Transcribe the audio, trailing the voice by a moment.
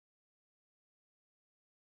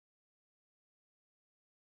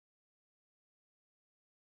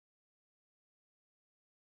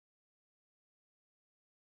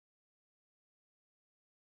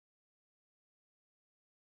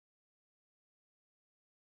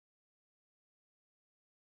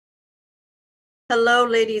Hello,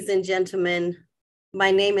 ladies and gentlemen.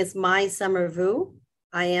 My name is Mai Summer Vu.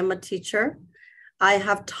 I am a teacher. I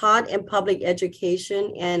have taught in public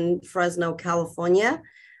education in Fresno, California,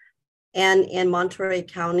 and in Monterey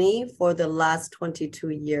County for the last 22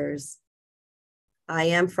 years. I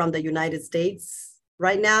am from the United States.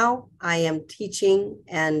 Right now, I am teaching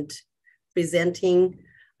and presenting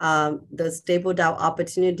the Stable Dao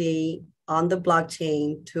opportunity on the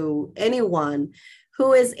blockchain to anyone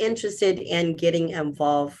who is interested in getting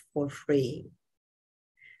involved for free.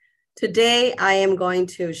 Today, I am going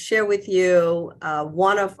to share with you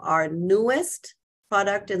one of our newest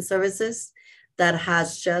product and services that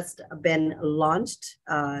has just been launched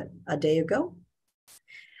a day ago.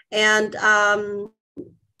 And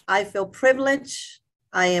I feel privileged,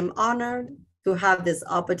 I am honored to have this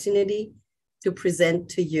opportunity to present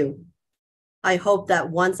to you. I hope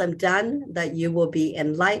that once I'm done, that you will be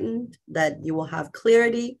enlightened, that you will have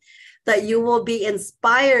clarity, that you will be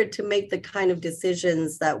inspired to make the kind of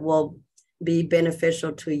decisions that will be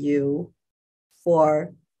beneficial to you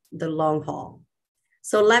for the long haul.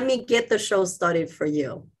 So let me get the show started for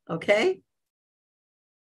you, okay?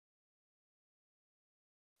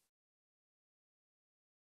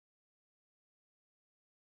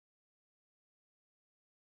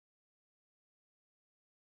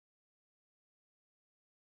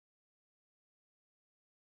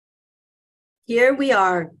 Here we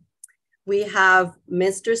are. We have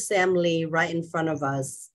Mr. Sam Lee right in front of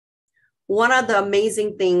us. One of the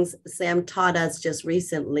amazing things Sam taught us just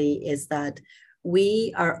recently is that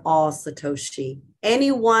we are all Satoshi.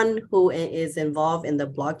 Anyone who is involved in the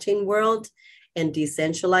blockchain world and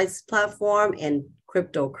decentralized platform and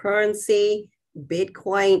cryptocurrency,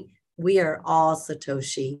 Bitcoin, we are all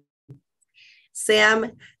Satoshi.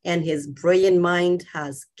 Sam and his brilliant mind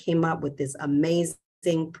has came up with this amazing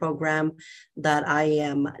program that I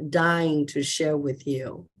am dying to share with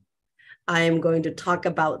you. I am going to talk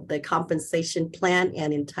about the compensation plan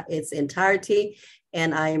and its entirety,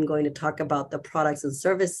 and I am going to talk about the products and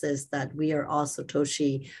services that We Are All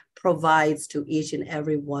Satoshi provides to each and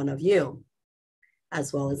every one of you,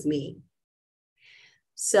 as well as me.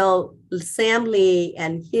 So Sam Lee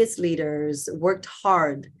and his leaders worked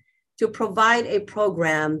hard to provide a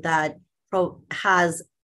program that has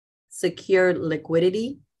secure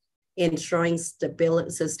liquidity, ensuring stability,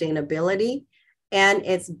 sustainability, and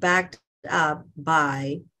it's backed up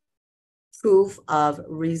by proof of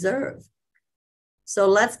reserve. So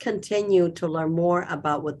let's continue to learn more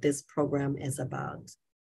about what this program is about.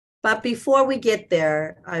 But before we get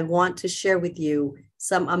there, I want to share with you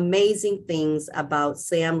some amazing things about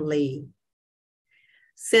Sam Lee.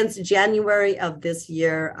 Since January of this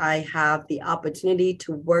year, I have the opportunity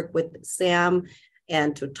to work with Sam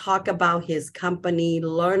and to talk about his company,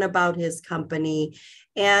 learn about his company.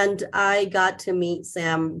 And I got to meet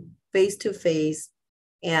Sam face to face.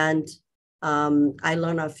 And I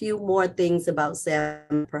learned a few more things about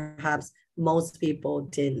Sam, perhaps most people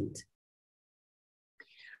didn't.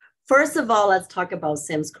 First of all, let's talk about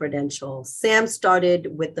Sam's credentials. Sam started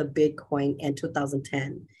with the Bitcoin in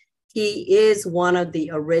 2010. He is one of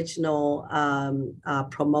the original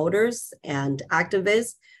promoters and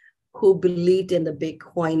activists who believed in the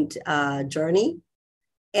Bitcoin journey.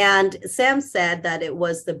 And Sam said that it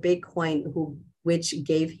was the Bitcoin which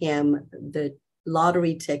gave him the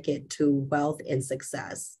lottery ticket to wealth and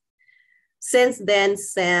success. Since then,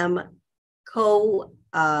 Sam co-founded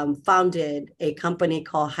a company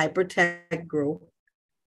called Hypertech Group.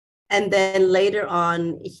 And then later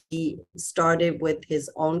on, he started with his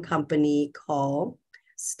own company called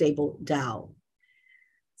Stable Dao.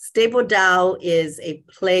 Stable Dao is a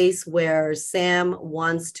place where Sam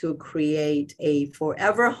wants to create a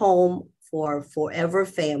forever home for forever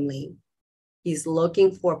family. He's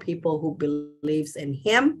looking for people who believes in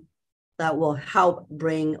him that will help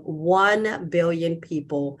bring 1 billion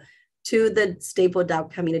people to the Stable Dao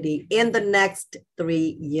community in the next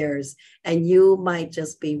 3 years. And you might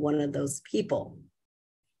just be one of those people.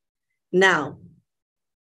 Now,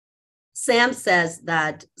 Sam says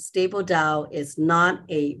that Stable Dao is not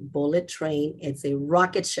a bullet train, it's a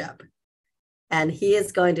rocket ship. And he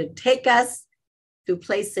is going to take us to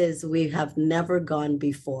places we have never gone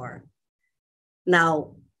before.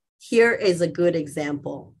 Now, here is a good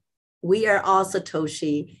example. We Are All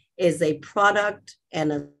Satoshi is a product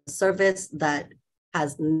and a service that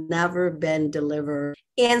has never been delivered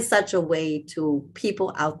in such a way to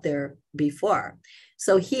people out there before.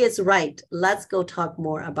 So he is right. Let's go talk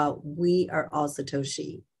more about We Are All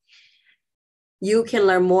Satoshi. You can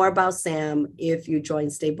learn more about Sam if you join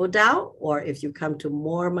Stable Dao or if you come to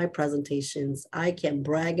more of my presentations. I can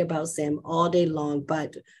brag about Sam all day long,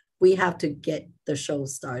 but we have to get the show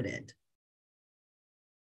started.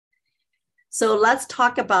 So let's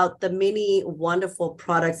talk about the many wonderful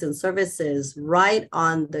products and services right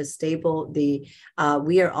on the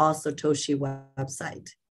We Are All Satoshi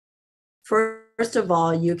website. First of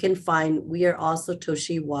all, you can find We Are All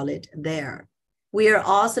Satoshi wallet there. We Are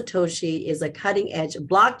All Satoshi is a cutting-edge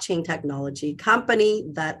blockchain technology company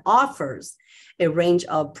that offers a range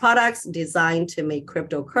of products designed to make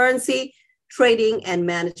cryptocurrency trading and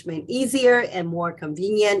management easier and more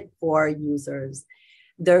convenient for users.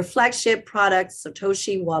 Their flagship product,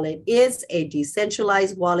 Satoshi Wallet, is a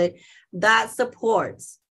decentralized wallet that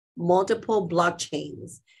supports multiple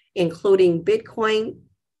blockchains, including Bitcoin,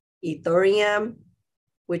 Ethereum,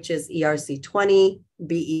 which is ERC20,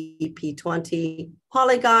 BEP20,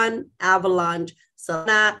 Polygon, Avalanche,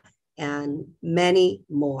 Solana, and many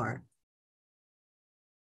more.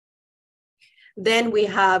 Then we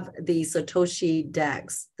have the Satoshi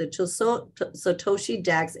DEX. The Satoshi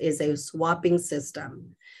DEX is a swapping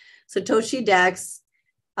system. Satoshi DEX,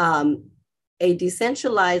 a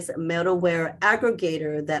decentralized middleware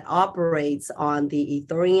aggregator that operates on the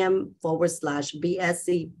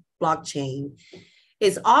Ethereum/BSC blockchain,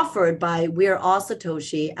 is offered by We Are All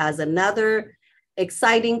Satoshi as another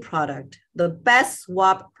exciting product. The best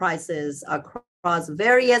swap prices across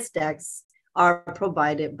various DEX are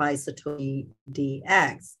provided by Satoshi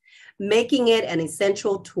DX, making it an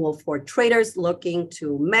essential tool for traders looking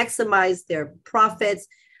to maximize their profits.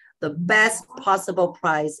 The best possible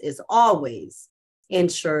price is always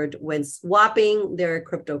ensured when swapping their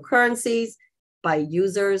cryptocurrencies by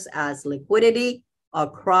users as liquidity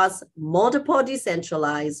across multiple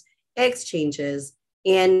decentralized exchanges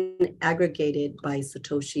and aggregated by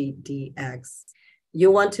Satoshi DX. You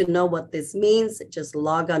want to know what this means? Just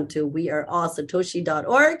log on to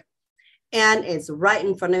weareallsatoshi.org, and it's right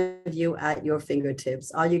in front of you at your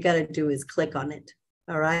fingertips. All you got to do is click on it.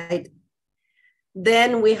 All right.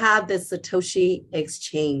 Then we have the Satoshi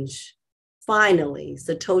Exchange. Finally,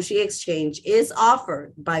 Satoshi Exchange is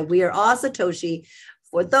offered by We Are All Satoshi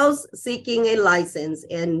for those seeking a license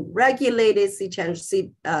and regulated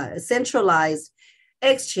centralized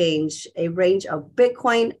exchange, a range of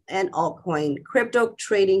Bitcoin and altcoin crypto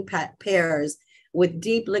trading pairs with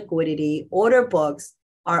deep liquidity. Order books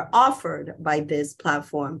are offered by this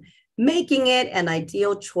platform, making it an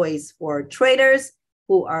ideal choice for traders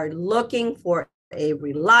who are looking for a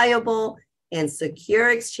reliable and secure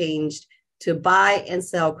exchange to buy and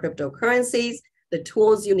sell cryptocurrencies. The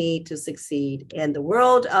tools you need to succeed in the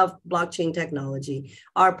world of blockchain technology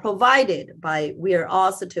are provided by We Are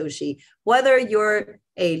All Satoshi, whether you're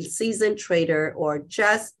a seasoned trader or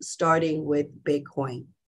just starting with Bitcoin.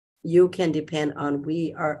 You can depend on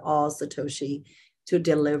We Are All Satoshi to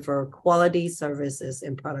deliver quality services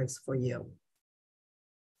and products for you.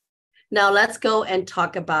 Now let's go and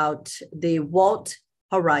talk about the Vault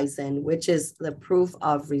Horizon, which is the proof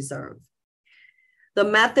of reserve. The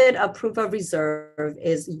method of proof of reserve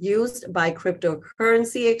is used by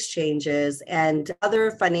cryptocurrency exchanges and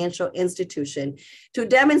other financial institutions to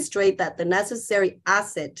demonstrate that the necessary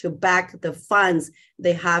asset to back the funds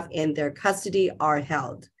they have in their custody are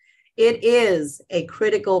held. It is a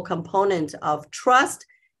critical component of trust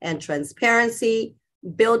and transparency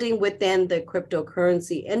building within the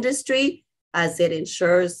cryptocurrency industry, as it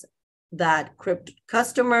ensures that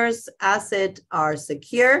customers' assets are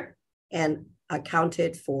secure and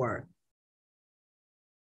accounted for.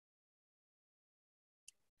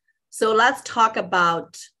 So let's talk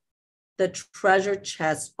about the treasure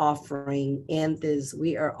chest offering in this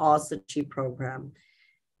We Are All Satoshi program.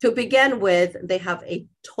 To begin with, they have a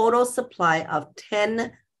total supply of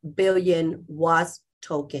 10 billion WASP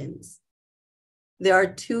tokens. There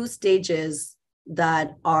are two stages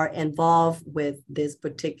that are involved with this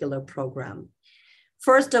particular program.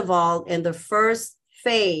 First of all, in the first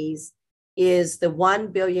phase, is the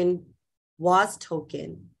 1 billion WASP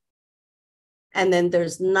token. And then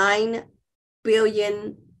there's 9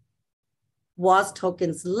 billion WASP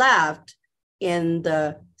tokens left in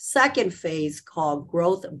the second phase called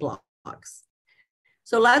growth blocks.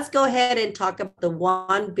 So let's go ahead and talk about the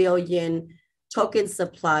 1 billion token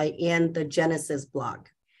supply in the Genesis block.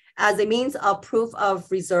 As a means of proof of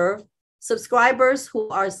reserve, subscribers who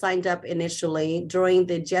are signed up initially during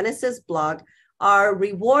the Genesis block are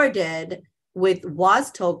rewarded with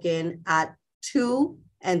WASP token at 2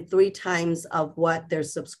 and 3 times of what their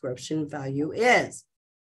subscription value is.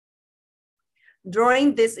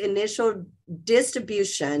 During this initial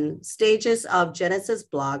distribution stages of Genesis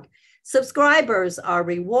block, subscribers are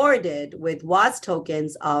rewarded with WASP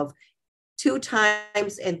tokens of 2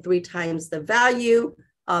 times and 3 times the value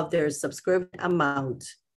of their subscription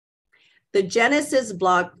amount. The Genesis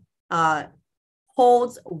block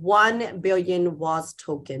holds 1 billion WAS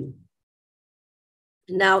token.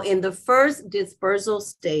 Now, in the first dispersal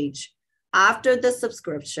stage, after the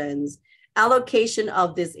subscriptions, allocation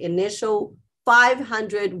of this initial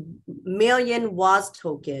 500 million WAS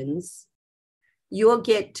tokens, you will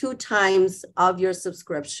get 2 times of your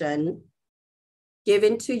subscription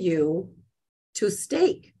given to you to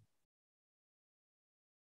stake.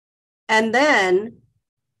 And then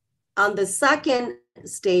on the second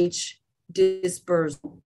stage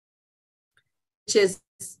dispersal, which is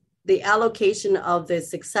the allocation of the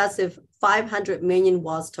successive 500 million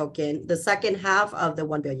WAS token, the second half of the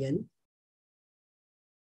 1 billion.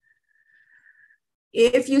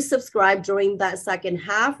 If you subscribe during that second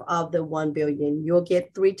half of the 1 billion, you'll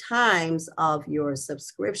get 3 times of your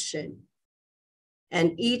subscription.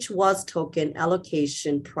 And each WAS token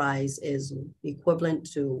allocation price is equivalent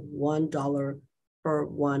to $1 per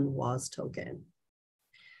 1 WAS token.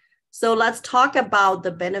 So let's talk about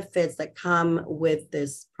the benefits that come with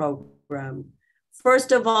this program.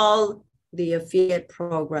 First of all, the affiliate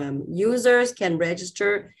program. Users can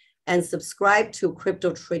register and subscribe to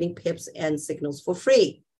crypto trading pips and signals for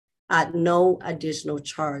free at no additional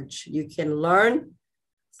charge. You can learn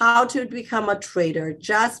how to become a trader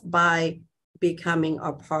just by becoming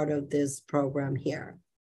a part of this program here.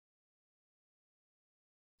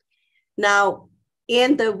 Now,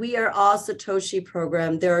 in the We Are All Satoshi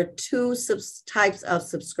program, there are 2 types of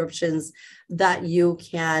subscriptions that you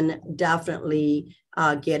can definitely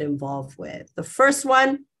get involved with. The first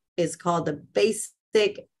one is called the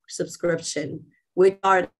basic subscription, which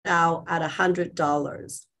starts out at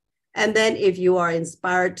 $100. And then if you are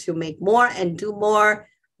inspired to make more and do more,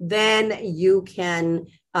 then you can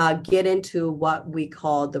get into what we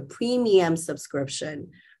call the premium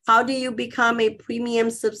subscription. How do you become a premium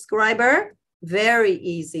subscriber? Very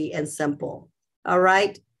easy and simple. All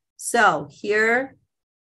right. So here,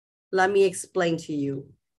 let me explain to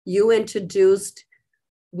you. You introduced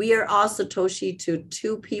We Are All Satoshi to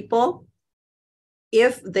 2 people.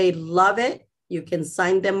 If they love it, you can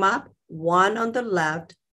sign them up, one on the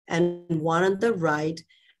left and one on the right.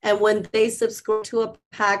 And when they subscribe to a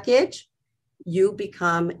package, you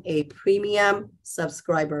become a premium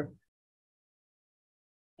subscriber.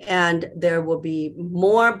 And there will be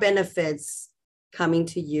more benefits coming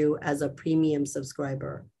to you as a premium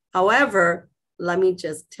subscriber. However, let me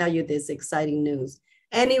just tell you this exciting news.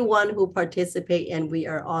 Anyone who participates in We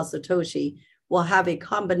Are All Satoshi will have a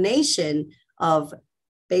combination of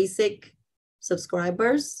basic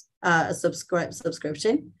subscribers,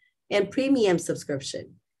 subscription, and premium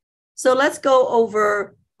subscription. So let's go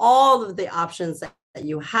over all of the options that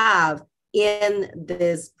you have in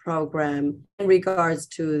this program in regards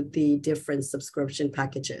to the different subscription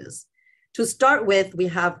packages. To start with, we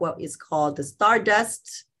have what is called the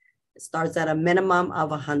Stardust. It starts at a minimum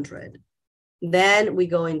of 100. Then we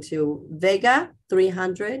go into Vega,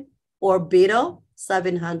 300, Orbital,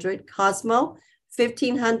 700, Cosmo,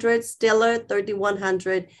 1,500, Stellar,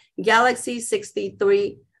 3,100, Galaxy,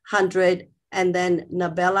 6,300, and then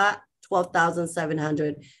Nabella,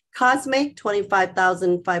 12,700, Cosmic,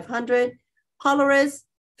 25,500, Polaris,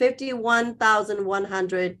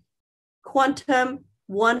 51,100, Quantum,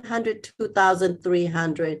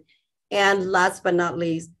 102,300, and last but not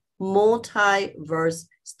least, Multiverse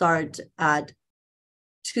start at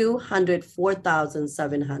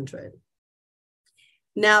 204,700.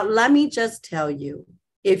 Now, let me just tell you,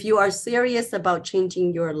 if you are serious about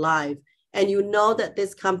changing your life and you know that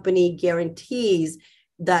this company guarantees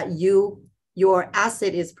that your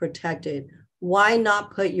asset is protected, why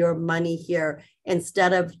not put your money here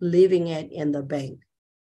instead of leaving it in the bank?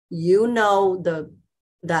 You know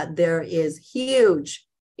that there is huge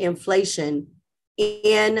inflation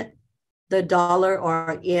in the dollar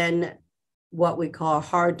or in what we call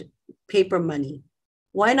hard paper money.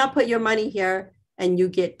 Why not put your money here and you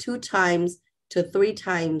get 2 times to 3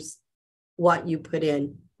 times what you put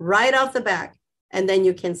in right off the bat, and then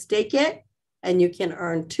you can stake it and you can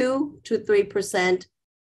earn 2 to 3%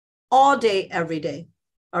 all day, every day.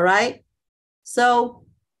 All right. So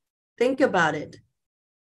think about it.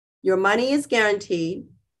 Your money is guaranteed.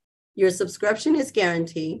 Your subscription is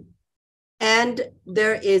guaranteed. And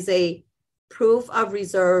there is a proof of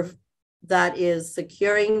reserve that is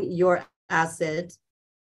securing your asset.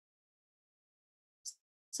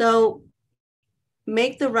 So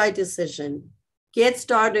make the right decision. Get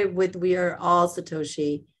started with We Are All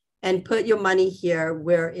Satoshi and put your money here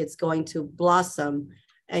where it's going to blossom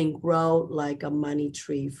and grow like a money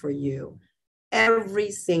tree for you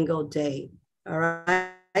every single day. All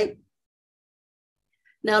right.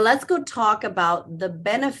 Now let's go talk about the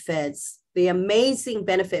benefits the amazing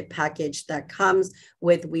benefit package that comes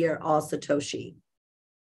with We Are All Satoshi.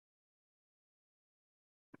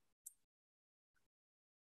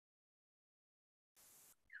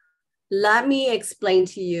 Let me explain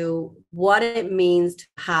to you what it means to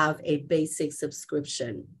have a basic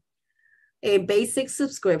subscription. A basic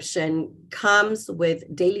subscription comes with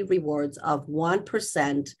daily rewards of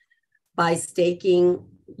 1% by staking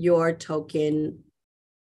your token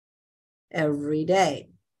every day.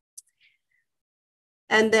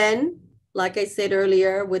 And then, like I said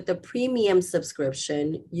earlier, with the premium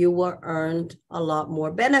subscription, you will earn a lot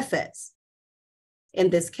more benefits. In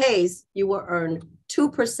this case, you will earn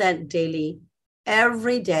 2% daily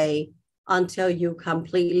every day until you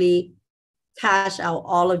completely cash out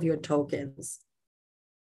all of your tokens.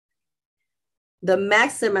 The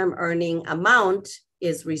maximum earning amount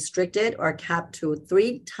is restricted or capped to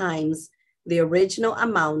 3 times the original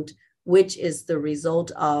amount, which is the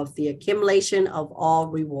result of the accumulation of all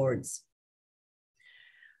rewards.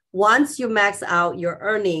 Once you max out your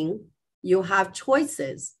earning, you have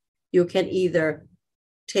choices. You can either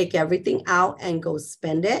take everything out and go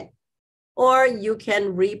spend it, or you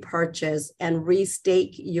can repurchase and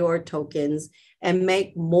restake your tokens and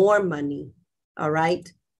make more money, all right?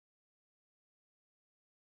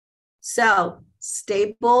 So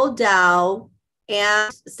Stable Dao,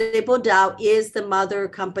 and Stable Dao is the mother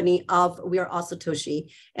company of We Are All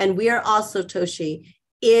Satoshi, and We Are All Satoshi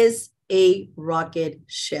is a rocket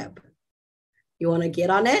ship. You want to get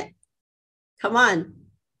on it? Come on,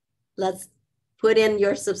 let's put in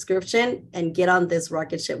your subscription and get on this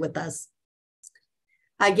rocket ship with us.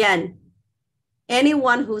 Again,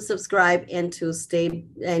 anyone who subscribes into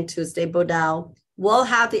Stable Dao will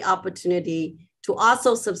have the opportunity to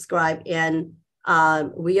also subscribe in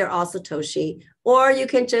We Are All Satoshi, or you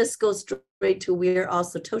can just go straight to We Are All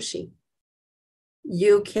Satoshi.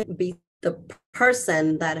 You can be the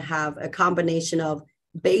person that have a combination of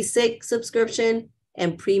basic subscription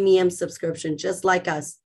and premium subscription, just like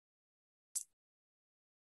us.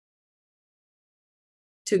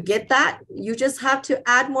 To get that, you just have to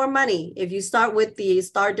add more money. If you start with the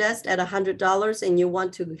Stardust at $100 and you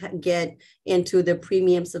want to get into the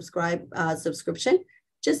premium subscription,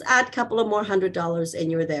 just add a couple of more $100 and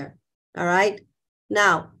you're there. All right.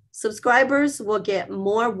 Now, subscribers will get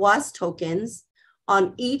more WAS tokens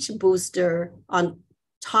on each booster on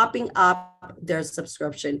topping up their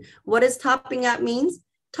subscription. What does topping up means?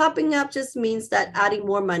 Topping up just means that adding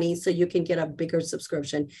more money so you can get a bigger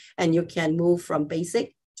subscription and you can move from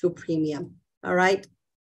basic to premium. All right.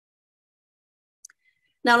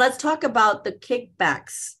 Now let's talk about the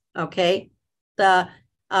kickbacks. Okay. The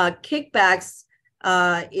kickbacks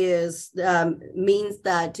means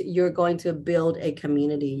that you're going to build a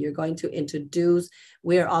community. You're going to introduce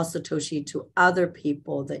We Are All Satoshi to other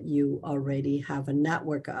people that you already have a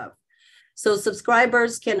network of. So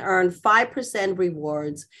subscribers can earn 5%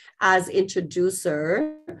 rewards as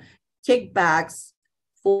introducer kickbacks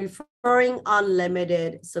for referring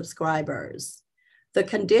unlimited subscribers. The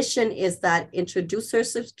condition is that introducer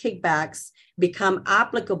kickbacks become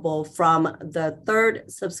applicable from the 3rd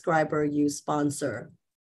subscriber you sponsor.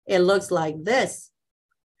 It looks like this.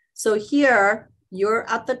 So here, you're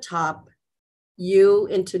at the top, you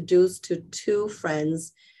introduce to 2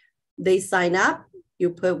 friends, they sign up, you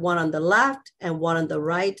put one on the left and one on the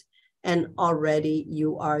right, and already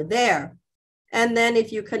you are there. And then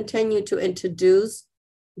if you continue to introduce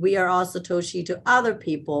We Are All Satoshi to other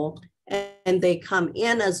people, and they come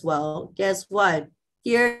in as well, guess what?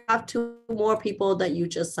 Here you have 2 more people that you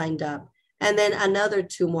just signed up, and then another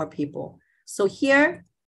 2 more people. So here,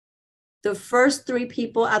 the first 3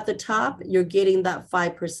 people at the top, you're getting that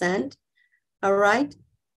 5%, all right?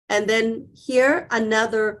 And then here,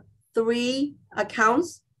 another 3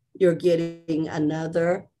 accounts, you're getting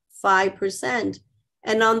another 5%.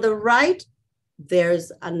 And on the right,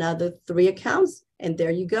 there's another 3 accounts, and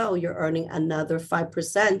there you go, you're earning another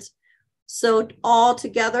 5%. So all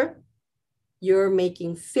together, you're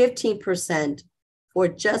making 15% for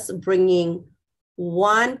just bringing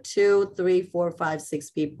 1, 2, 3, 4, 5,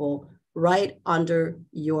 6 people right under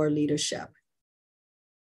your leadership.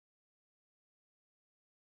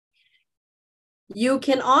 You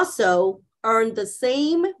can also earn the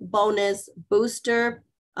same bonus booster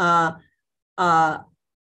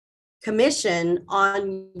commission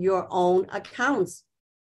on your own accounts.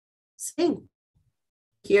 Same.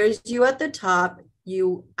 Here's you at the top,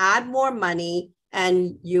 you add more money,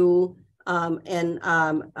 and you We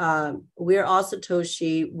Are All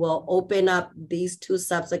Satoshi will open up these 2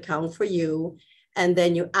 subs accounts for you, and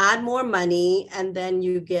then you add more money, and then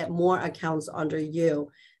you get more accounts under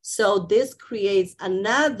you. So this creates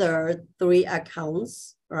another 3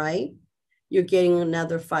 accounts, right? You're getting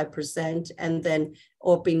another 5%, and then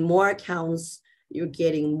open more accounts, you're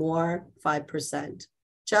getting more 5%,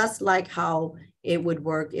 just like how it would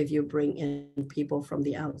work if you bring in people from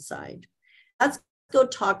the outside. Let's go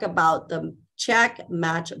talk about the check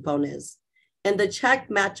match bonus. And the check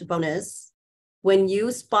match bonus, when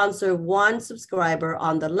you sponsor 1 subscriber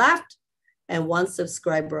on the left and 1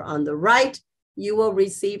 subscriber on the right, you will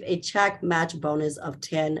receive a check match bonus of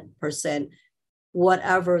 10%,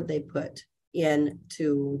 whatever they put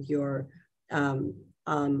into your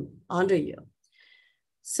under you.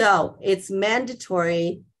 So it's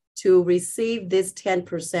mandatory to receive this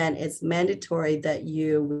 10%. It's mandatory that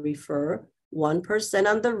you refer 1%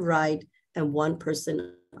 on the right and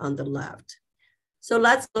 1% on the left. So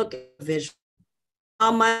let's look at visual,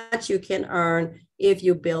 how much you can earn if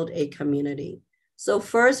you build a community. So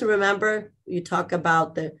first, remember, you talk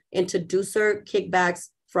about the introducer kickbacks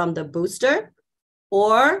from the booster,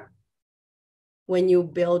 or when you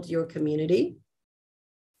build your community.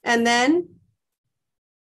 And then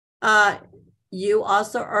you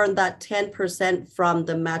also earn that 10% from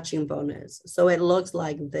the matching bonus. So it looks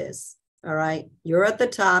like this, all right? You're at the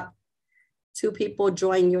top, 2 people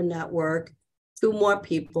join your network, 2 more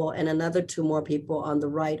people, and another 2 more people on the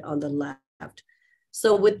right, on the left.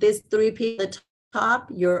 So with these 3 people at the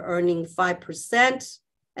top, you're earning 5%,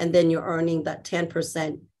 and then you're earning that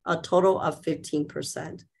 10%, a total of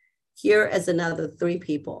 15%. Here is another 3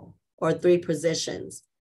 people or 3 positions.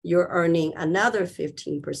 You're earning another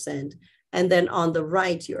 15%. And then on the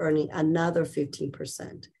right, you're earning another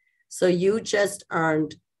 15%. So you just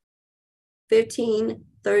earned 15,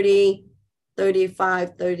 30,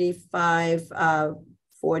 35, 40,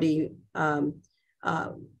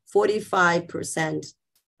 45%,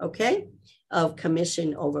 okay, of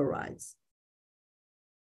commission overrides.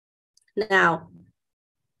 Now,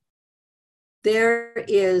 there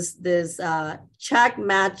is this check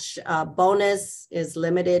match bonus is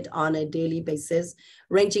limited on a daily basis,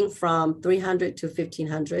 ranging from 300 to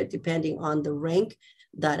 1,500, depending on the rank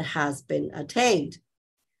that has been attained.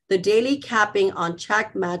 The daily capping on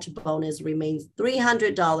check match bonus remains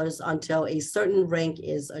 $300 until a certain rank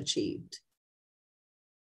is achieved.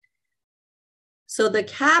 So the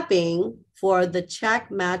capping for the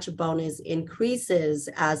check match bonus increases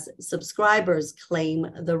as subscribers claim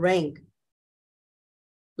the rank.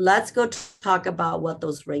 Let's go talk about what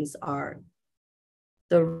those ranks are.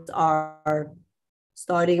 The ranks are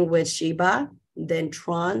starting with Shiba, then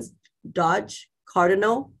Tron, Doge,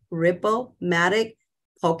 Cardinal, Ripple, Matic,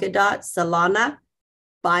 Polkadot, Solana,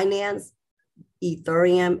 Binance,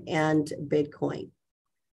 Ethereum, and Bitcoin.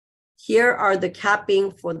 Here are the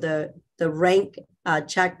capping for the rank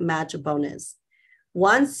check match bonus.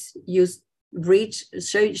 Once you reach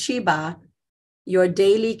Shiba, your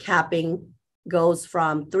daily capping goes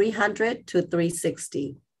from 300 to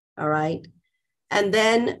 360, all right? And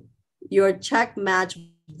then your check match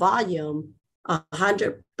volume,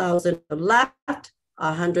 100,000 on the left,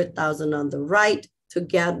 100,000 on the right,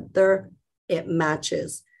 together it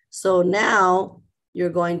matches. So now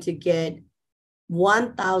you're going to get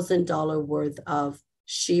 $1,000 worth of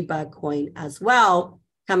Shiba coin as well,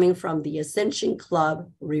 coming from the Ascension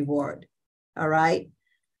Club reward, all right?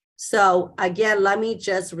 So again, let me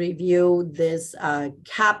just review this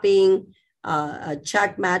capping,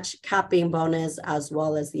 check match capping bonus, as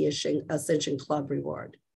well as the Ascension Club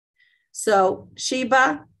reward. So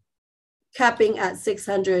Shiba capping at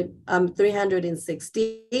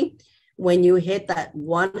 360 when you hit that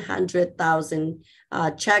 100,000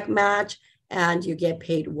 check match, and you get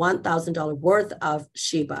paid $1,000 worth of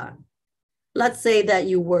Shiba. Let's say that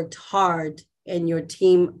you worked hard and your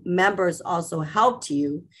team members also helped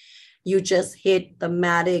you. You just hit the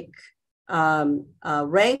Matic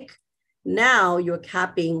rank. Now your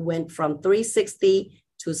capping went from 360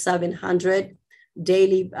 to 700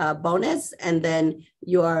 daily bonus, and then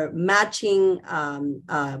your matching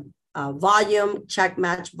volume, check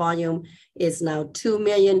match volume is now $2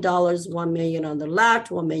 million, 1 million on the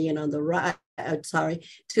left, 1 million on the right,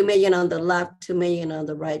 2 million on the left, 2 million on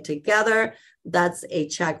the right together. That's a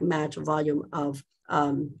check match volume of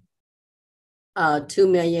 2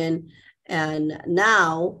 million. And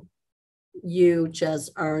now you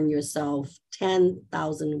just earn yourself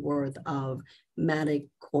 10,000 worth of Matic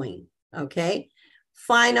coin, okay?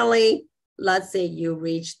 Finally, let's say you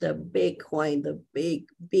reach the big coin, the big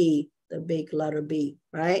B, the big letter B,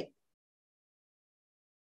 right?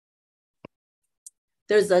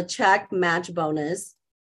 There's a check match bonus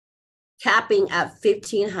capping at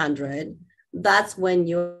 1,500 that's when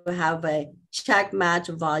you have a check match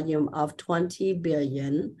volume of 20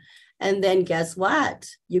 billion. And then guess what?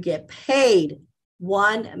 You get paid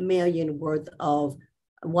 $1 million worth of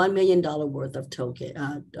 $1 million worth of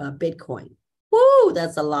token, Bitcoin. Woo,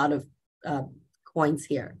 that's a lot of coins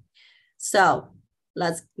here. So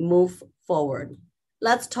let's move forward.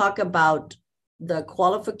 Let's talk about the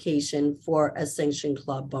qualification for Ascension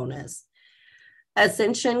Club bonus.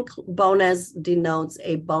 Ascension bonus denotes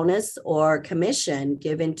a bonus or commission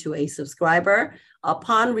given to a subscriber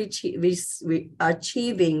upon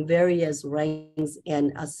achieving various ranks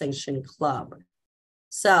in Ascension Club.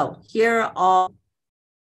 So here are all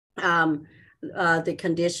the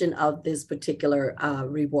condition of this particular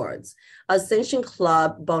rewards. Ascension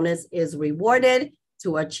Club bonus is rewarded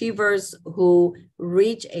to achievers who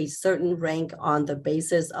reach a certain rank on the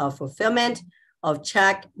basis of fulfillment of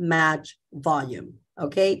check match volume.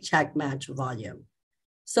 Okay, check match volume.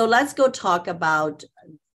 So let's go talk about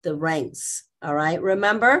the ranks. All right,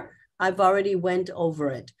 remember, I've already went over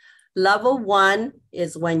it. Level 1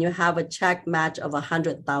 is when you have a check match of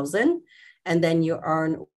 100,000, and then you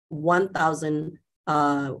earn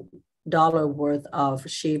 $1,000 worth of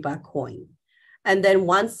Shiba coin. And then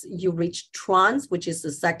once you reach trance, which is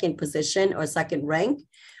the second position or second rank,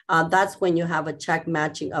 that's when you have a check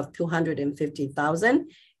matching of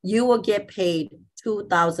 250,000. You will get paid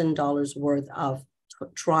 $2,000 worth of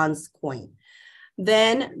trance coin.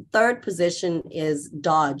 Then third position is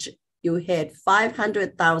Dodge. You hit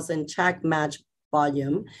 500,000 check match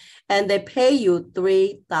volume, and they pay you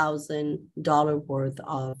 $3,000 worth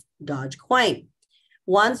of Dodge coin.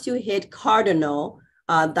 Once you hit Cardinal,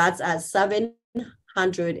 that's at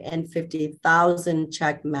 750,000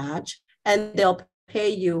 check match, and they'll pay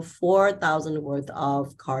you 4,000 worth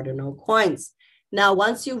of Cardinal coins. Now,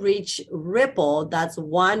 once you reach Ripple, that's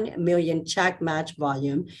 1 million check match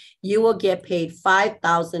volume, you will get paid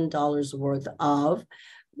 $5,000 worth of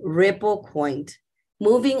Ripple coin.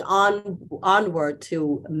 Moving onward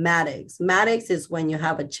to Maddox. Maddox is when you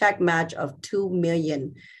have a check match of 2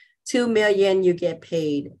 million. 2 million, you get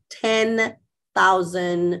paid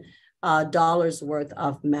 $10,000 worth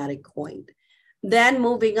of Matic coin. Then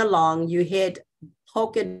moving along, you hit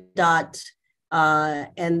Polkadot,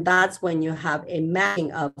 and that's when you have a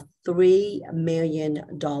matching of $3 million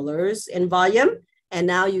in volume. And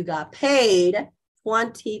now you got paid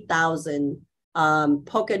 20,000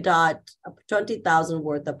 Polkadot, 20,000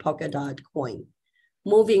 worth of Polkadot coin.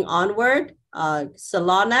 Moving onward,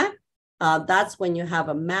 Solana, that's when you have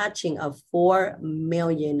a matching of $4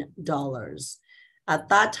 million. At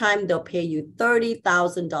that time, they'll pay you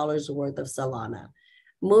 $30,000 worth of Solana.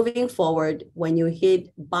 Moving forward, when you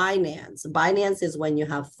hit Binance, Binance is when you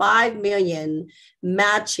have 5 million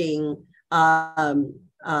matching volume.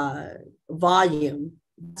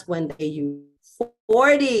 That's when they use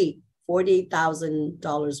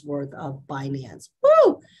 $40,000 worth of Binance.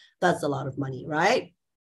 Woo! That's a lot of money, right?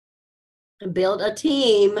 Build a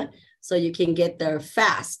team so you can get there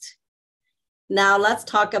fast. Now let's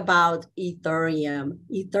talk about Ethereum.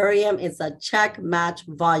 Ethereum is a check match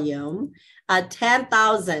volume at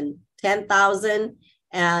 10,000,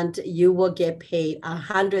 and you will get paid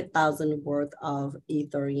 100,000 worth of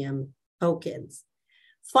Ethereum tokens.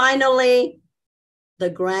 Finally, the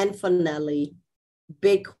grand finale,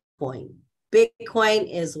 Bitcoin. Bitcoin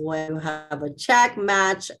is when you have a check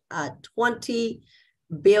match at $20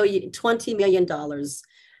 million,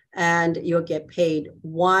 and you'll get paid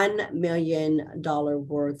 $1 million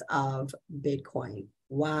worth of Bitcoin.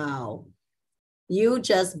 Wow. You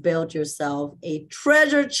just built yourself a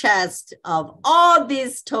treasure chest of all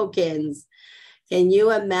these tokens. Can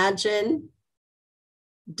you imagine?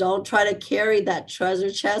 Don't try to carry that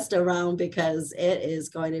treasure chest around because it is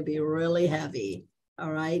going to be really heavy.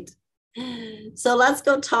 All right. So let's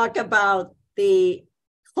go talk about the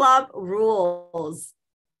club rules.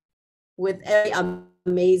 With every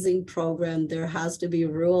amazing program, there has to be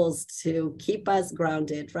rules to keep us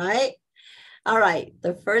grounded, right? All right.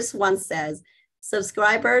 The first one says,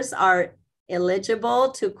 subscribers are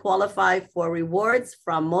eligible to qualify for rewards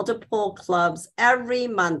from multiple clubs every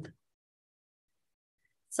month.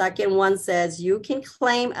 Second one says, you can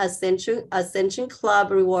claim Ascension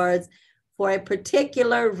Club rewards for a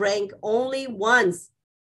particular rank only once.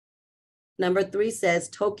 Number 3 says,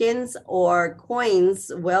 tokens or coins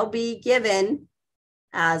will be given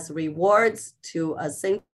as rewards to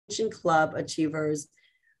Ascension Club achievers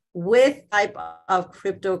with type of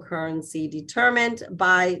cryptocurrency determined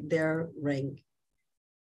by their rank.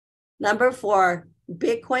 Number 4,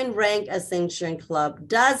 Bitcoin rank Ascension Club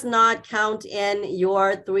does not count in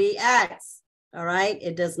your 3x. All right,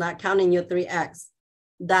 it does not count in your 3x.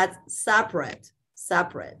 That's separate.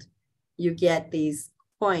 You get these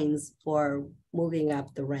coins for moving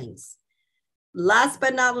up the ranks. Last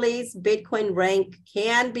but not least, Bitcoin rank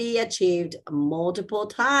can be achieved multiple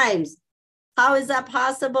times. How is that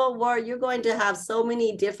possible? Well, you're going to have so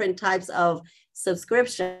many different types of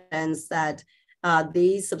subscriptions that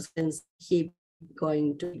these subscriptions keep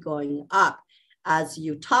going up. As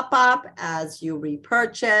you top up, as you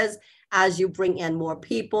repurchase, as you bring in more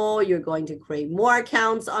people, you're going to create more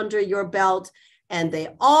accounts under your belt, and they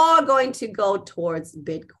all going to go towards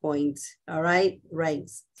Bitcoin, all right,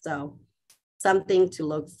 ranks. So something to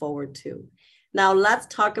look forward to. Now let's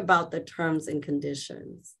talk about the terms and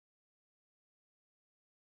conditions.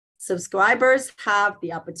 Subscribers have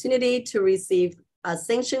the opportunity to receive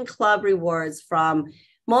Ascension Club rewards from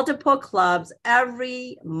multiple clubs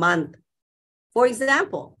every month. For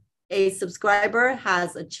example, a subscriber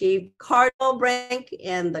has achieved cardinal rank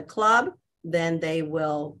in the club, then they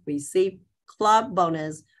will receive club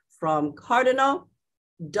bonus from Cardinal,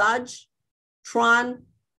 Doge, Tron,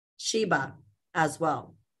 Shiba as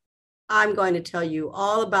well. I'm going to tell you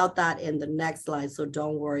all about that in the next slide, so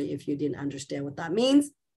don't worry if you didn't understand what that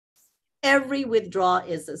means. Every withdrawal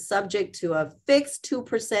is subject to a fixed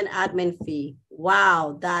 2% admin fee.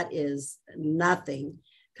 Wow, that is nothing.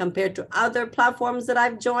 Compared to other platforms that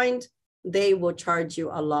I've joined, they will charge you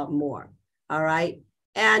a lot more, all right?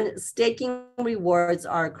 And staking rewards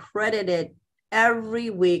are credited every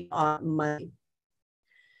week on Monday.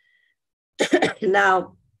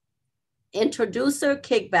 Now, introducer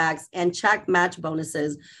kickbacks and check match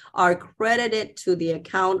bonuses are credited to the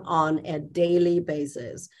account on a daily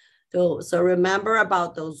basis. So remember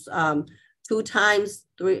about those 2 times,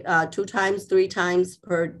 3 times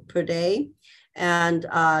per day, and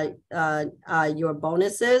your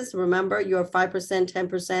bonuses. Remember your 5%,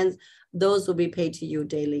 10%. Those will be paid to you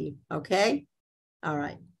daily. Okay. All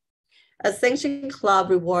right. Ascension Club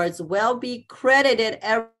rewards will be credited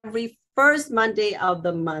every first Monday of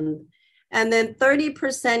the month, and then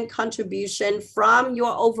 30% contribution from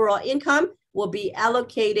your overall income will be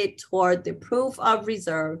allocated toward the proof of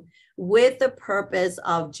reserve, with the purpose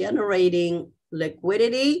of generating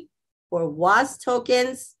liquidity for WAS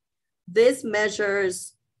tokens. This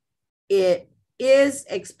measures it is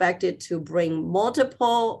expected to bring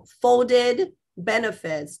multiple folded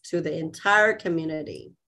benefits to the entire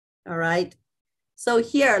community. All right. So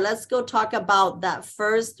here, let's go talk about that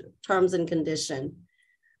first terms and condition.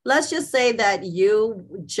 Let's just say that you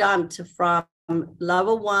jumped from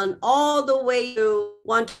level 1 all the way to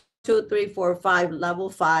 1, 2, 3, 4, 5, level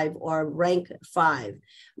 5 or rank 5.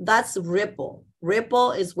 That's Ripple.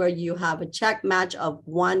 Ripple is where you have a check match of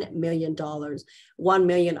 $1 million, 1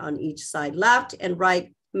 million on each side, left and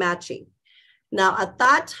right matching. Now, at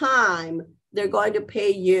that time, they're going to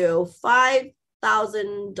pay you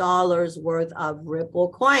 $5,000 worth of Ripple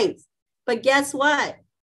coins. But guess what?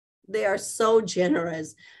 They are so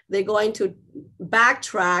generous. They're going to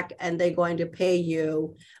backtrack and they're going to pay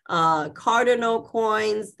you Cardinal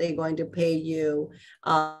coins. They're going to pay you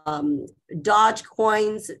Doge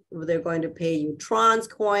coins. They're going to pay you Tron's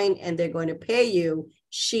coin, and they're going to pay you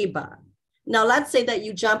Shiba. Now, let's say that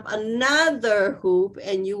you jump another hoop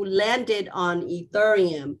and you landed on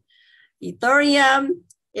Ethereum. Ethereum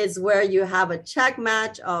is where you have a check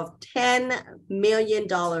match of $10 million.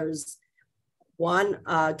 10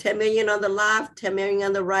 million on the left, 10 million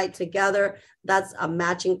on the right together. That's a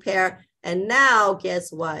matching pair. And now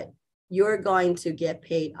guess what? You're going to get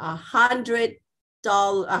paid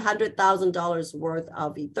 $100,000 worth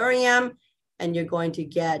of Ethereum, and you're going to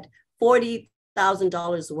get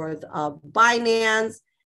 $40,000 worth of Binance,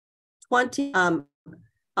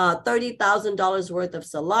 $30,000 worth of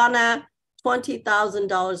Solana,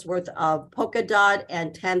 $20,000 worth of Polkadot,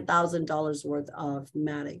 and $10,000 worth of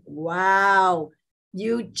Matic. Wow.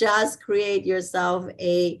 You just create yourself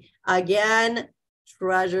again,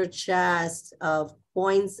 treasure chest of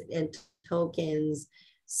coins and tokens,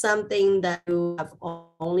 something that you have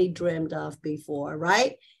only dreamed of before,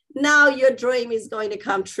 right? Now your dream is going to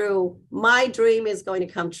come true. My dream is going to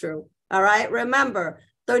come true. All right. Remember,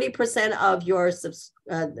 30% of your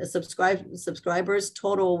subscribers'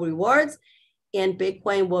 total rewards in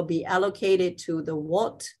Bitcoin will be allocated to the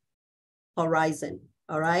Vault Horizon.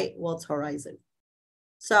 All right, Vault Horizon.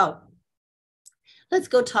 So let's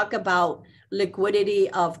go talk about liquidity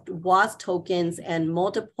of WAS tokens and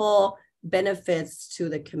multiple benefits to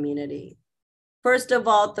the community. First of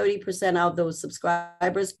all, 30% of those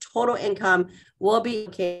subscribers' total income will be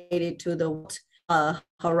allocated to the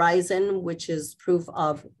Horizon, which is proof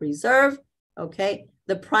of reserve. Okay.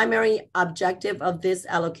 The primary objective of this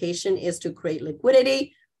allocation is to create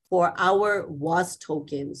liquidity for our WAS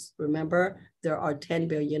tokens. Remember, there are 10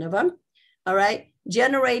 billion of them. All right.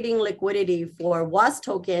 Generating liquidity for WAS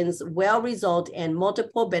tokens will result in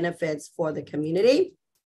multiple benefits for the community.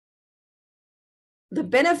 The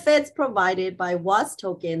benefits provided by WAS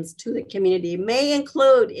tokens to the community may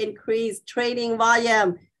include increased trading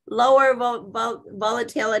volume, lower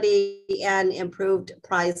volatility, and improved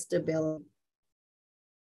price stability.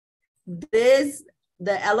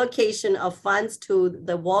 The allocation of funds to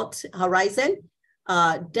the Vault Horizon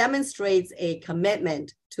demonstrates a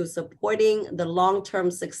commitment to supporting the long-term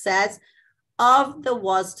success of the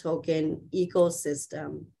WAS token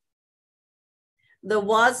ecosystem. The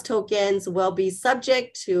WAS tokens will be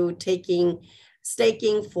subject to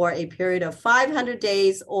staking for a period of 500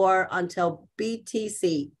 days or until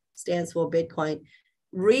BTC, stands for Bitcoin,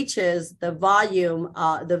 reaches the value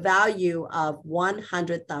of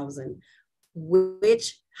 100,000,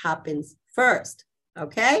 which happens first,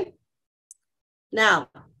 okay? Now,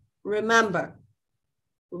 remember,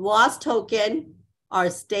 WAS token are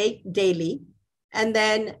staked daily, and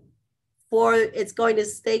then it's going to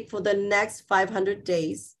stake for the next 500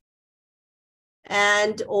 days,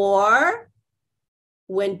 and or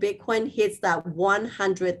when Bitcoin hits that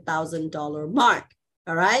 $100,000 mark,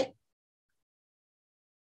 all right?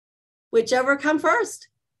 Whichever comes first,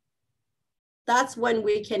 that's when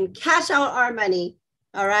we can cash out our money,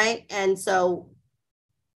 all right? And so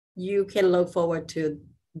you can look forward to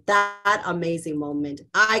that amazing moment.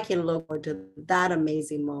 I can look forward to that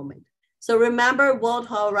amazing moment. So remember, Vault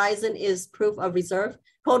Horizon is proof of reserve.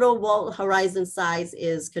 Total Vault Horizon size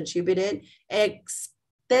is contributed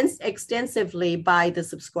extensively by the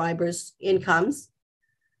subscribers' incomes.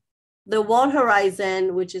 The Vault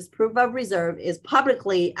Horizon, which is proof of reserve, is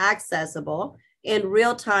publicly accessible in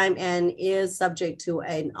real time and is subject to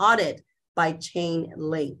an audit by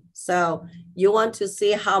Chainlink. So you want to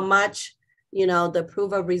see how much, the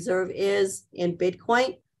proof of reserve is in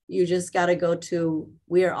Bitcoin, you just got to go to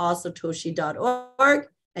weareallsatoshi.org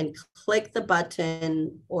and click the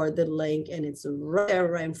button or the link, and it's right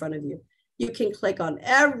there, right in front of you. You can click on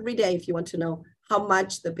every day if you want to know how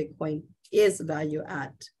much the Bitcoin is value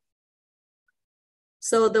at.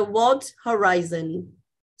 So the Vault Horizon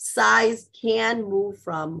size can move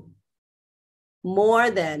from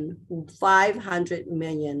more than 500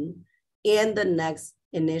 million in the next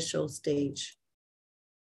initial stage.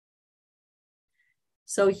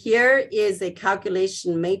 So here is a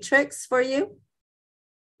calculation matrix for you.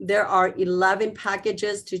 There are 11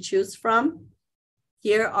 packages to choose from.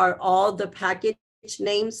 Here are all the package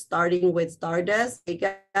names starting with Stardust,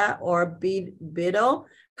 Vega, or Beetle,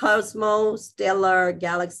 Cosmo, Stellar,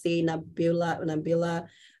 Galaxy, Nebula,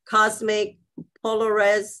 Cosmic,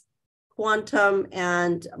 Polaris, Quantum,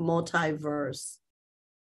 and Multiverse.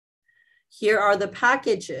 Here are the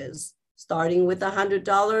packages starting with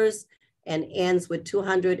 $100 and ends with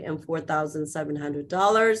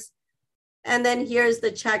 $204,700. And then here's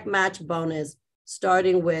the check match bonus.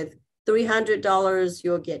 Starting with $300,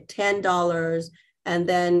 you'll get $10, and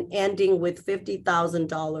then ending with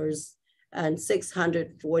 $50,000 and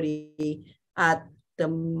 $640 at the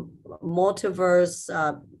Multiverse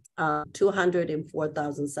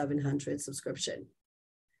 204,700 subscription.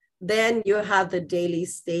 Then you have the daily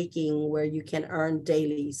staking where you can earn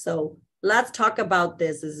daily. So let's talk about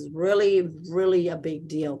this. This is really, really a big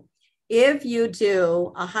deal. If you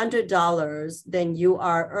do $100, then you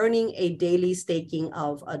are earning a daily staking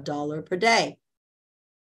of $1 per day.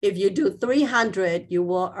 If you do 300, you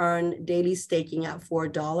will earn daily staking at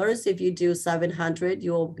 $4. If you do 700,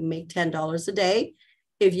 you'll make $10 a day.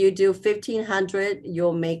 If you do 1,500,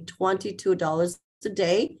 you'll make $22 a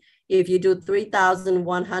day. If you do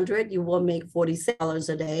 3,100, you will make $46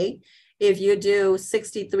 a day. If you do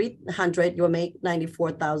 6,300, you'll make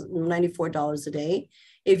 $94 a day.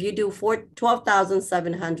 If you do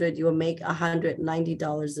 12,700, you will make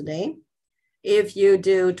 $190 a day. If you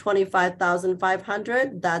do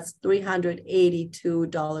 25,500, that's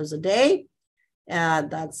 $382 a day.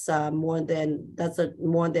 That's more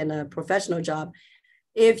than a professional job.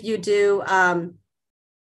 If you do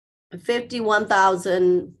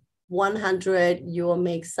 51,100, you will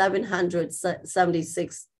make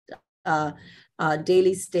 776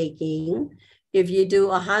 daily staking. If you do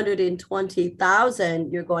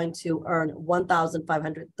 120,000, you're going to earn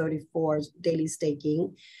 1,534 daily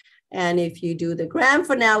staking. And if you do the grand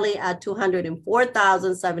finale at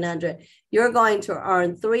 204,700, you're going to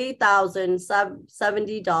earn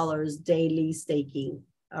 $3,070 daily staking.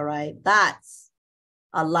 All right, that's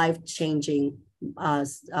a life-changing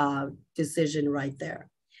decision right there.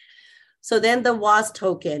 So then the WAS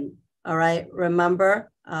token. All right,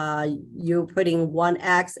 remember, you putting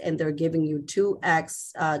 1x and they're giving you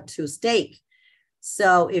 2x to stake.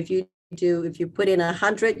 So if you put in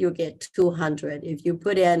 100, you'll get 200. If you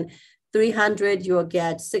put in 300, you'll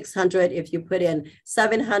get 600. If you put in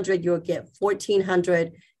 700, you'll get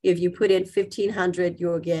 1,400. If you put in 1,500,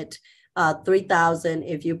 you'll get 3,000.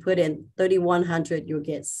 If you put in 3,100, you'll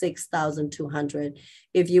get 6,200.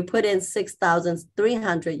 If you put in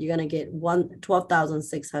 6,300, you're going to get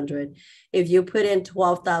 12,600. If you put in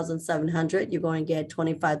 12,700, you're going to get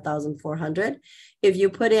 25,400. If you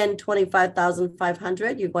put in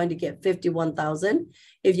 25,500, you're going to get 51,000.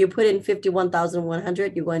 If you put in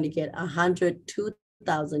 51,100, you're going to get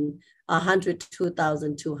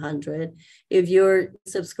 102,200. If you're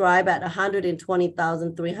subscribed at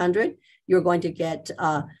 120,300, you're going to get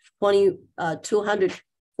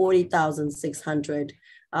 240,600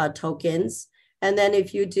 tokens. And then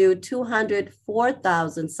if you do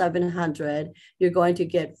 204,700, you're going to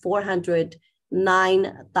get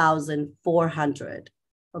 409,400.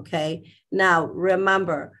 Okay. Now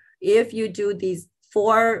remember, if you do these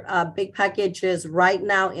 4 big packages right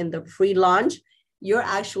now in the pre-launch, you're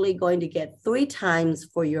actually going to get 3 times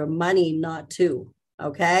for your money, not 2.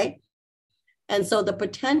 Okay. And so the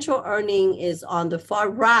potential earning is on the far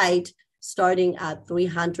right, starting at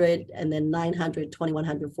 300 and then 900,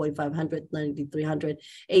 2,100, 4,500, 9,300,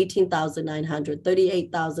 18,900,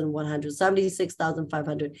 38,100,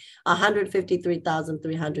 76,500,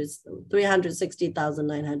 153,300,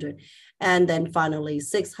 360,900, and then finally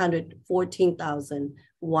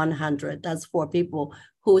 614,100. That's for people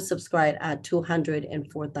who subscribe at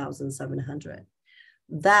 204,700.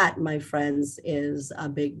 That, my friends, is a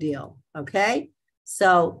big deal. Okay,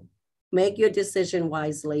 so make your decision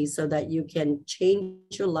wisely so that you can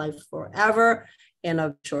change your life forever in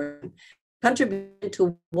a short time. Contribution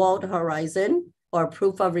to World Horizon or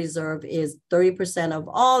proof of reserve is 30% of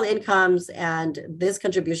all incomes, and this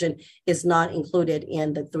contribution is not included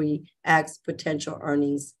in the 3x potential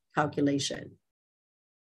earnings calculation.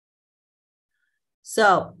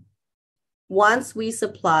 So once we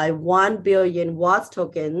supply 1 billion WOTS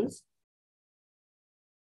tokens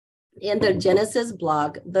in the Genesis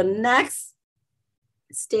block, the next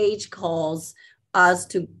stage calls us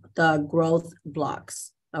to the growth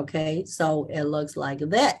blocks. Okay, so it looks like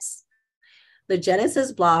this. The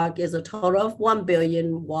Genesis block is a total of 1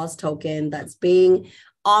 billion WOTS token that's being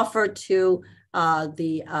offered to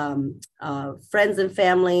the friends and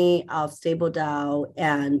family of Stable Dao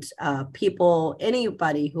and people,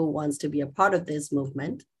 anybody who wants to be a part of this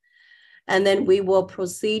movement. And then we will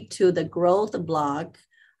proceed to the growth block.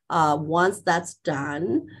 Once that's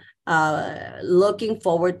done, looking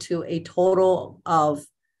forward to a total of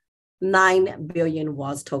 9 billion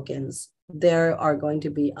WOTS tokens. There are going to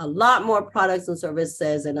be a lot more products and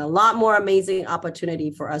services and a lot more amazing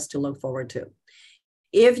opportunity for us to look forward to.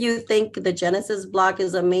 If you think the Genesis block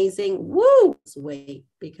is amazing, woo, wait,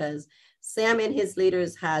 because Sam and his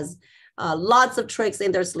leaders has lots of tricks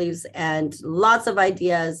in their sleeves and lots of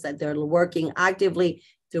ideas that they're working actively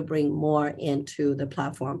to bring more into the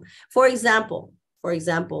platform. For example,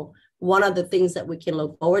 one of the things that we can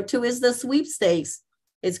look forward to is the sweepstakes.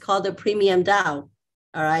 It's called the Premium Dao,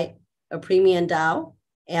 all right? A Premium Dao,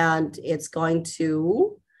 and it's going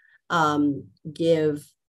to give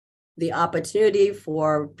the opportunity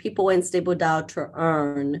for people in Stable Dao to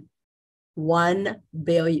earn $1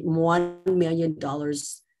 million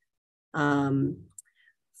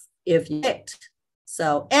if you picked.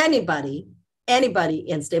 So anybody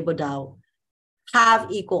in Stable Dao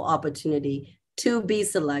have equal opportunity to be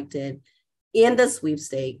selected in the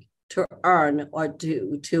sweepstake to earn or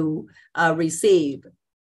to receive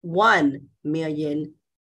 $1 million.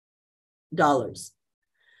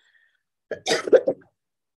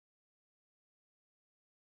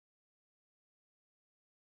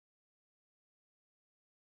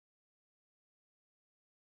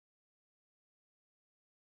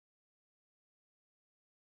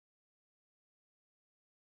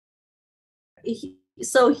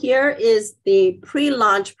 So here is the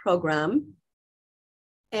pre-launch program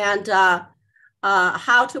and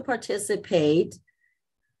how to participate,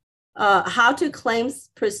 how to claim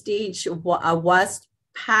Prestige WOTS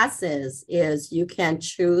passes is you can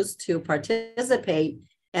choose to participate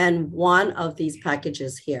in one of these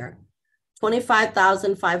packages here.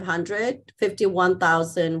 25,500,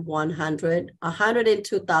 51,100,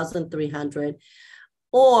 102,300,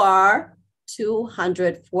 or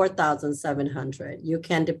 204,700. You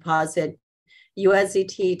can deposit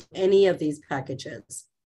USDT to any of these packages.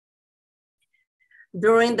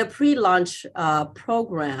 During the pre-launch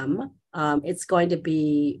program, it's going to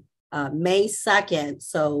be May 2nd.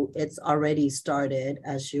 So it's already started,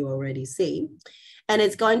 as you already see. And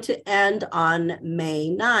it's going to end on May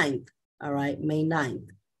 9th. All right, May 9th.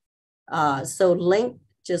 So link,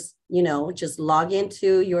 just log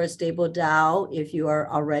into your Stable Dao if you are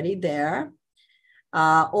already there.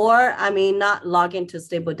 Or, I mean, not log into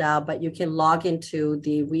Stable Dao, but you can log into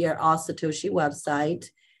the We Are All Satoshi website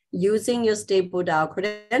using your Stable Dao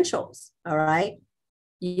credentials, all right?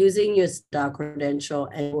 Using your DAO credential,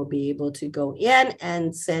 and you will be able to go in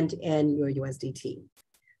and send in your USDT.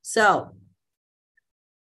 So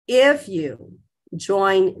if you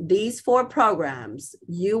join these 4 programs,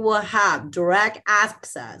 you will have direct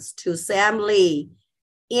access to Sam Lee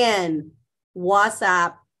in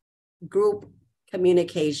WhatsApp group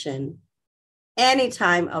communication any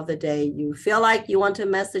time of the day. You feel like you want to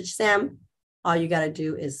message Sam, all you got to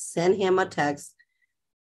do is send him a text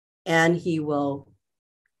and he will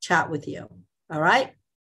chat with you. All right.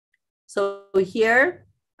 So here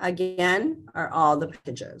again are all the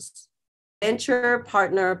packages. Venture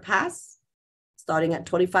Partner Pass, starting at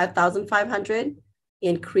 25,500,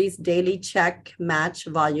 increased daily check match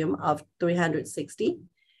volume of 360.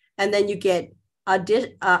 And then you get,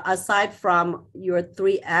 aside from your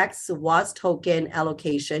 3x WAS token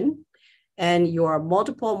allocation and your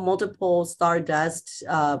multiple Stardust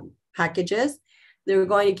packages, they're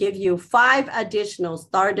going to give you 5 additional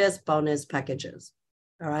Stardust bonus packages.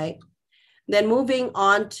 All right. Then moving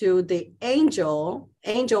on to the Angel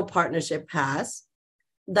Partnership Pass,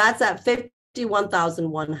 that's at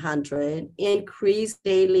 51,100, increased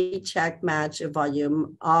daily check match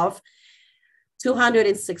volume of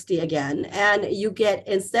 260 again. And you get,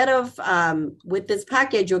 instead of, with this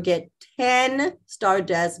package, you'll get 10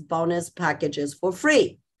 Stardust bonus packages for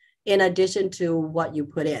free, in addition to what you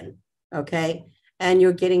put in, okay? And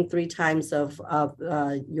you're getting 3 times of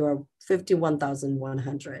your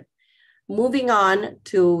 51,100. Moving on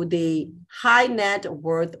to the High Net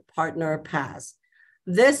Worth Partner Pass.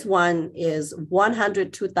 This one is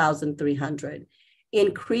 102,300.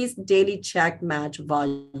 Increased daily check match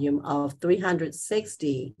volume of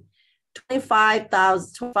 360. 25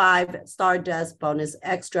 Stardust bonus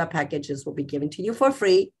extra packages will be given to you for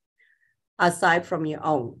free, aside from your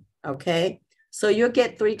own, okay? So you'll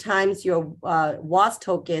get 3 times your WAS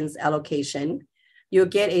tokens allocation. You'll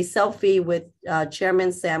get a selfie with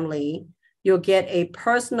Chairman Sam Lee. You'll get a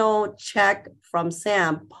personal check from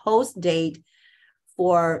Sam post date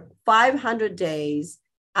for 500 days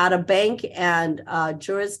at a bank and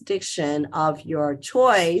jurisdiction of your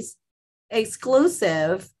choice,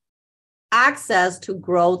 exclusive access to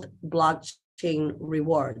growth blockchain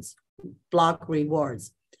rewards, block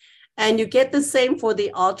rewards. And you get the same for the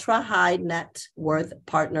ultra high net worth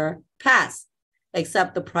partner pass,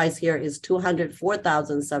 except the price here is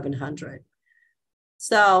 204,700.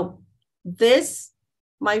 So this,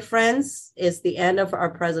 my friends, is the end of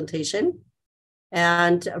our presentation.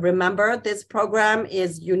 And remember, this program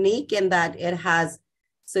is unique in that it has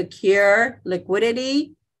secure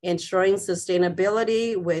liquidity, ensuring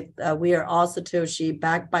sustainability with We Are All Satoshi,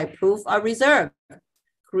 backed by proof of reserve,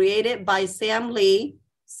 created by Sam Lee.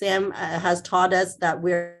 Sam has taught us that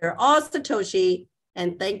we're all Satoshi,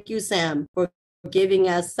 and thank you, Sam, for giving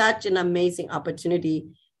us such an amazing opportunity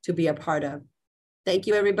to be a part of. Thank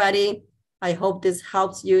you, everybody. I hope this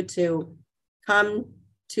helps you to come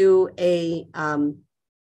to a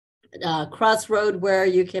crossroad where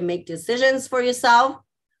you can make decisions for yourself,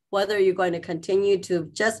 whether you're going to continue to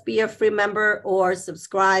just be a free member or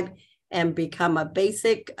subscribe and become a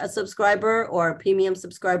basic subscriber or a premium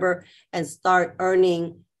subscriber and start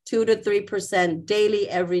earning 2 to 3% daily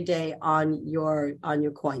every day on your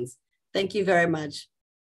coins. Thank you very much.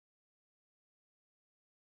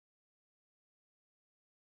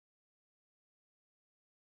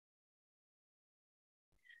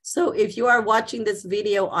 So if you are watching this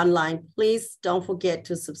video online, please don't forget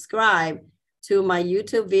to subscribe to my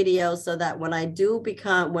YouTube video so that when I do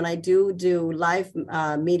live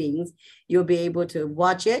meetings, you'll be able to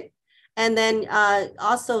watch it. And then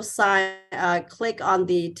also click on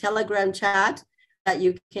the Telegram chat that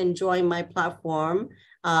you can join my platform,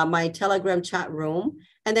 my Telegram chat room,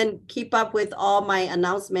 and then keep up with all my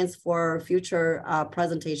announcements for future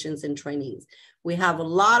presentations and trainings. We have a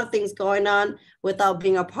lot of things going on. Without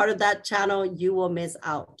being a part of that channel, you will miss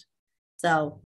out. So